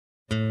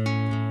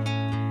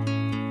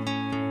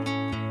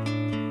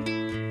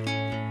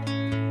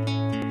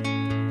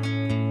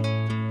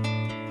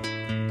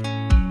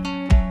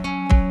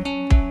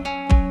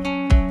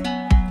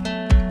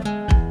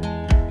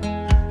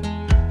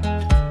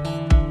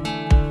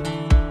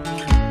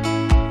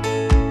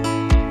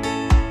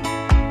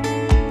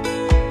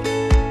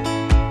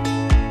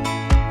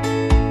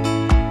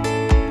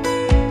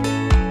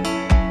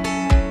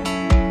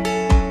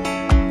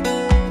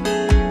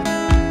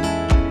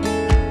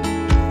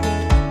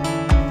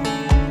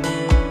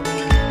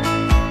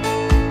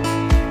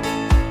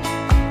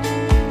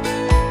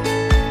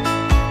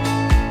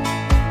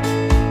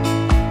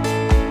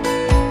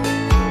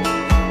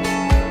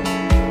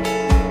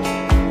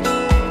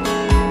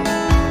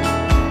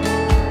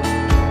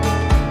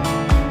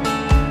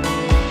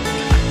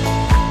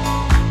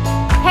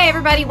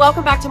everybody,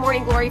 welcome back to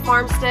Morning Glory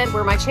Farmstead,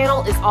 where my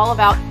channel is all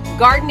about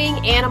gardening,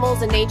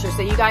 animals, and nature.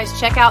 So you guys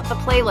check out the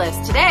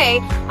playlist. Today,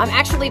 I'm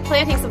actually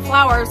planting some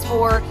flowers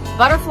for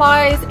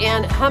butterflies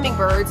and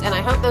hummingbirds, and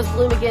I hope those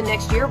bloom again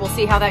next year. We'll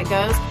see how that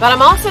goes. But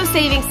I'm also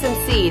saving some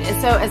seed. And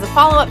so as a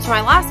follow-up to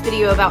my last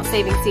video about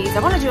saving seeds, I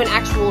want to do an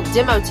actual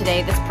demo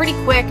today that's pretty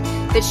quick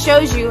that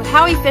shows you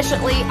how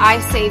efficiently I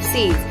save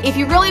seeds. If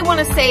you really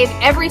want to save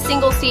every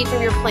single seed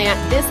from your plant,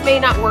 this may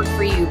not work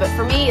for you, but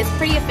for me, it's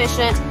pretty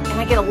efficient,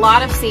 and I get a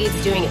lot of seeds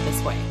doing it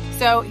this way.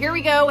 So here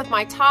we go with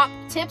my top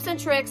tips and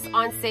tricks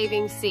on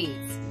saving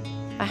seeds.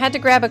 I had to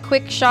grab a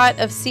quick shot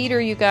of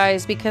Cedar, you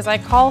guys, because I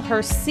call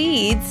her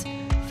Seeds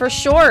for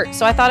short.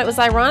 So I thought it was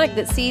ironic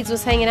that Seeds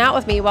was hanging out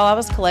with me while I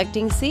was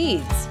collecting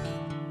seeds.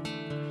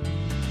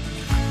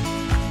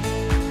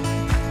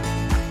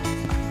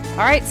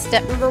 All right,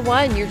 step number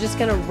one, you're just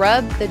gonna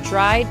rub the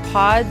dried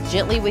pods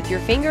gently with your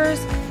fingers,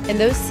 and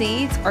those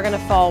seeds are gonna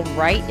fall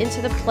right into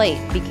the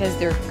plate because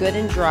they're good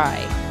and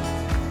dry.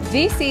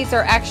 These seeds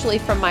are actually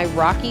from my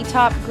Rocky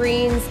Top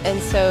greens,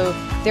 and so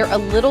they're a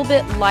little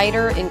bit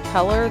lighter in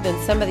color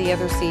than some of the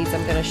other seeds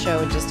I'm going to show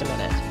in just a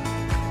minute.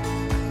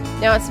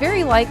 Now, it's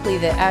very likely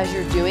that as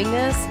you're doing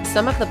this,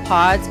 some of the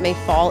pods may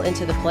fall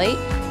into the plate.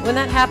 When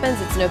that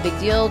happens, it's no big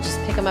deal. Just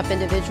pick them up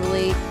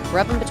individually,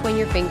 rub them between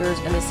your fingers,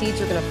 and the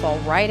seeds are going to fall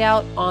right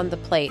out on the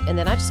plate. And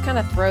then I just kind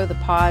of throw the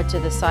pod to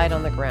the side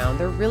on the ground.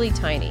 They're really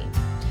tiny.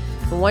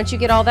 And once you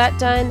get all that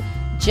done,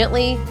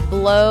 gently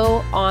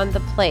blow on the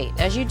plate.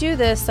 As you do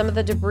this, some of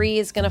the debris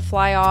is going to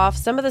fly off.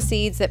 Some of the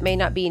seeds that may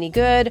not be any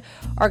good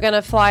are going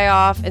to fly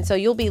off, and so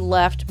you'll be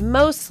left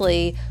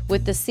mostly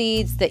with the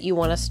seeds that you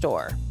want to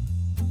store.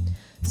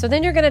 So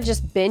then you're going to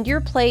just bend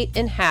your plate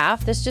in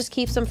half. This just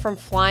keeps them from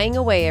flying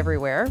away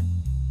everywhere.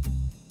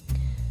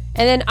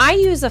 And then I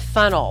use a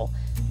funnel,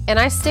 and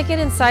I stick it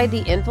inside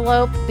the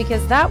envelope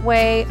because that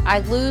way I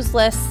lose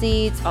less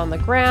seeds on the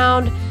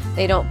ground.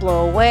 They don't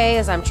blow away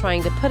as I'm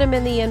trying to put them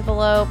in the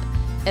envelope.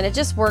 And it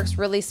just works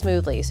really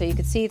smoothly. So you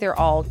can see they're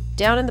all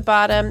down in the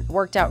bottom,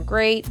 worked out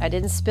great. I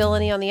didn't spill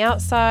any on the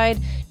outside.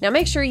 Now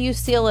make sure you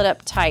seal it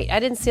up tight.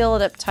 I didn't seal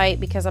it up tight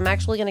because I'm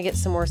actually gonna get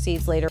some more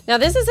seeds later. Now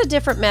this is a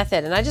different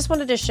method, and I just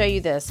wanted to show you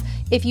this.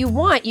 If you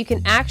want, you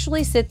can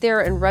actually sit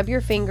there and rub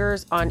your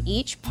fingers on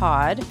each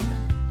pod,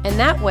 and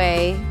that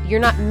way you're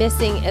not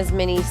missing as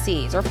many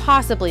seeds, or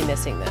possibly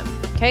missing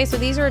them. Okay, so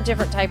these are a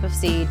different type of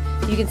seed.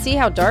 You can see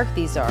how dark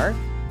these are.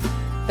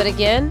 But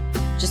again,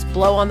 just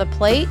blow on the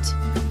plate,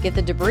 get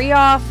the debris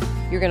off.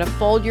 You're gonna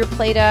fold your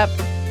plate up,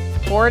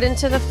 pour it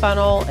into the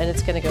funnel, and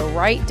it's gonna go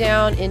right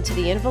down into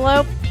the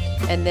envelope.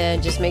 And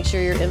then just make sure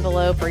your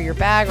envelope or your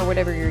bag or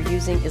whatever you're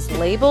using is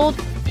labeled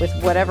with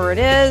whatever it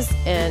is,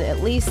 and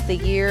at least the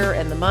year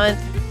and the month.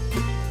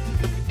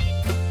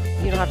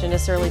 You don't have to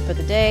necessarily put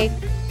the day,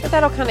 but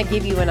that'll kind of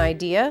give you an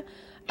idea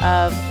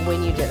of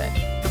when you did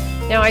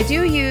it. Now I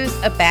do use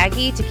a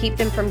baggie to keep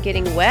them from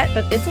getting wet,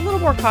 but it's a little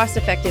more cost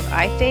effective,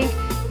 I think,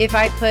 if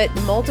I put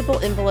multiple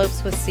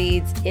envelopes with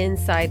seeds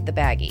inside the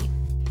baggie.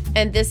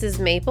 And this is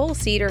Maple.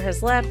 Cedar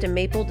has left and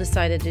Maple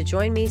decided to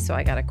join me, so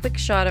I got a quick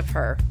shot of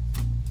her.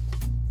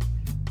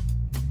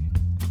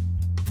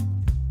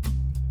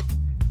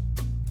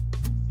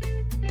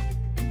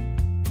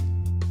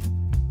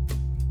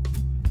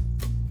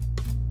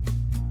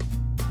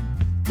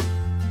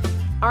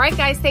 All right,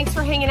 guys, thanks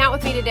for hanging out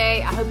with me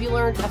today. I hope you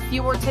learned a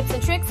few more tips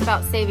and tricks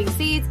about saving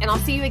seeds, and I'll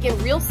see you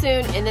again real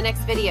soon in the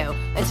next video.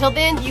 Until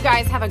then, you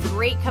guys have a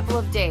great couple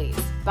of days.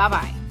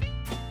 Bye-bye.